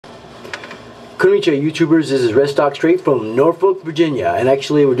Konnichiwa YouTubers, this is Red Stock straight from Norfolk, Virginia, and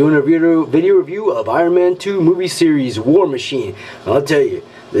actually we're doing a video review of Iron Man 2 movie series War Machine. And I'll tell you,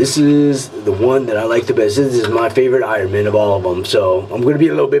 this is the one that I like the best. This is my favorite Iron Man of all of them, so I'm going to be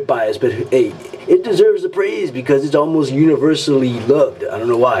a little bit biased, but hey, it deserves the praise because it's almost universally loved. I don't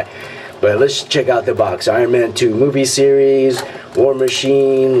know why. But let's check out the box. Iron Man 2 movie series, War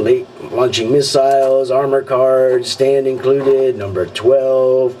Machine, late launching missiles, armor cards, stand included, number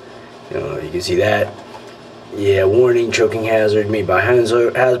 12. You can see that. Yeah, warning, choking hazard made by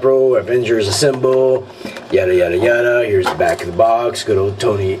Hasbro, Avengers Assemble, yada yada yada. Here's the back of the box. Good old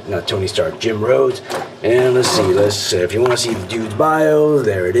not Tony Stark, Jim Rhodes. And let's see, if you want to see the dude's bio,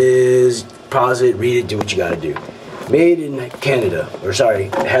 there it is. Pause it, read it, do what you gotta do. Made in Canada, or sorry,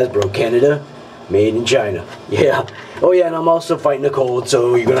 Hasbro Canada, made in China. Yeah. Oh yeah, and I'm also fighting a cold,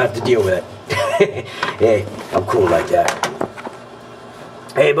 so you're gonna have to deal with it. Hey, I'm cool like that.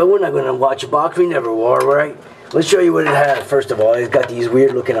 Hey, but we're not gonna watch a box we never wore, right? Let's show you what it has. First of all, it's got these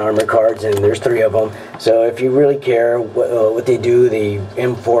weird looking armor cards, and there's 3 of them. So if you really care what they do, the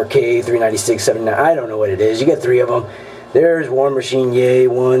M4K 396 79, I don't know what it is. You get 3 of them. There's War Machine, yay,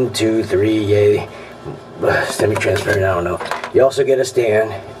 1, 2, 3, yay. Semi-transparent, I don't know. You also get a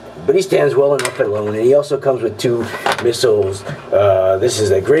stand, but he stands well enough alone, and he also comes with 2 missiles. This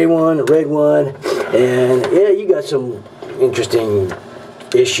is a gray one, a red one, and yeah, you got some interesting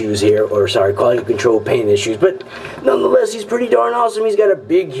issues here, or sorry, quality control paint issues, but nonetheless, he's pretty darn awesome. He's got a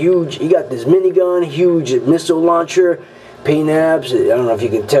big, huge, he got this minigun, huge missile launcher, paint apps. I don't know if you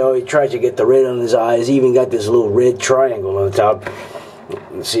can tell, he tries to get the red on his eyes. He even got this little red triangle on the top.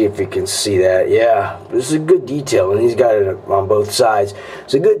 Let's see if you can see that. Yeah, this is a good detail, and he's got it on both sides.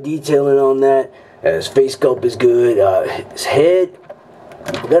 It's a good detailing on that. His face sculpt is good. His head,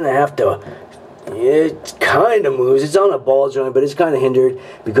 I'm gonna have to, it kind of moves. It's on a ball joint, but it's kind of hindered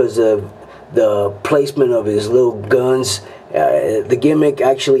because of the placement of his little guns. The gimmick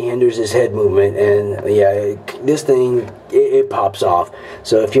actually hinders his head movement, and yeah, this thing, it pops off.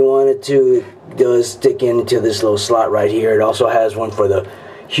 So if you wanted to, it does stick into this little slot right here. It also has one for the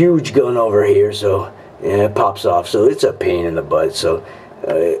huge gun over here, so yeah, it pops off. So it's a pain in the butt. So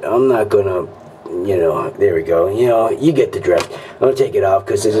I'm not gonna, you know, there we go. You know, you get the drift. I'm gonna take it off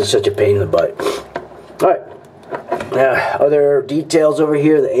because this is such a pain in the butt. All right. Other details over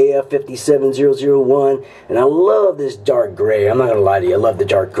here, the AF57001, and I love this dark gray. I'm not gonna lie to you, I love the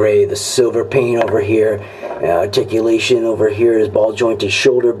dark gray, the silver paint over here, articulation over here is ball jointed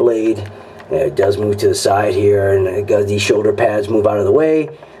shoulder blade. It does move to the side here, and it got these shoulder pads move out of the way.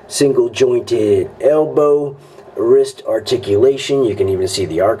 Single jointed elbow, wrist articulation. You can even see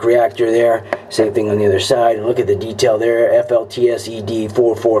the arc reactor there. Same thing on the other side. And look at the detail there.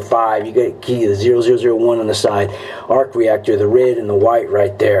 FLTSED445. You got key the 0001 on the side. Arc reactor, the red and the white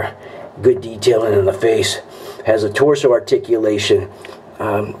right there. Good detailing on the face. Has a torso articulation.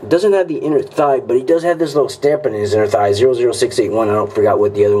 Doesn't have the inner thigh, but he does have this little stamping in his inner thigh. 00681. I don't forgot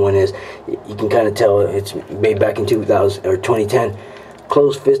what the other one is. You can kind of tell it's made back in 2000 or 2010.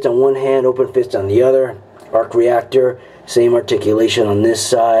 Closed fist on one hand, open fist on the other. Arc reactor, same articulation on this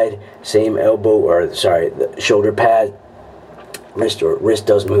side, same elbow, or sorry, the shoulder pad. Wrist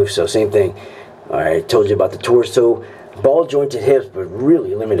does move, so same thing. Alright, told you about the torso. Ball jointed hips, but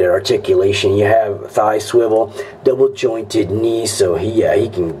really limited articulation. You have thigh swivel, double jointed knee, so he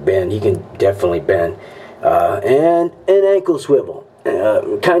can bend, he can definitely bend. And an ankle swivel.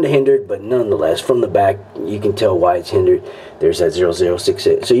 Kind of hindered, but nonetheless, from the back, you can tell why it's hindered. There's that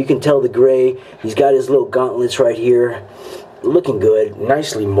 0068. So you can tell the gray. He's got his little gauntlets right here. Looking good,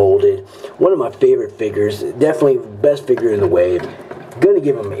 nicely molded. One of my favorite figures. Definitely best figure in the wave. Gonna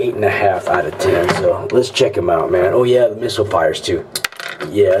give him 8.5 out of 10. So let's check him out, man. Oh yeah, the missile fires too.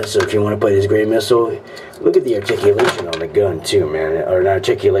 Yeah, so if you want to put his gray missile, look at the articulation on the gun too, man. Or not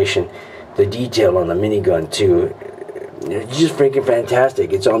articulation, the detail on the minigun too. It's just freaking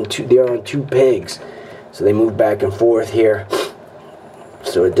fantastic. It's on they're on 2 pegs, so they move back and forth here.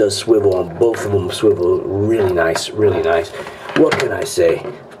 So it does swivel on both of them. Swivel really nice, really nice. What can I say?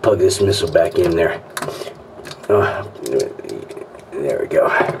 Plug this missile back in there. There we go.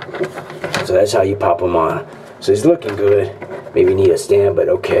 So that's how you pop them on. So he's looking good. Maybe need a stand, but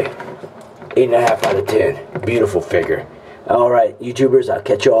okay. 8.5 out of 10. Beautiful figure. All right, YouTubers. I'll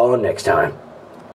catch you all next time.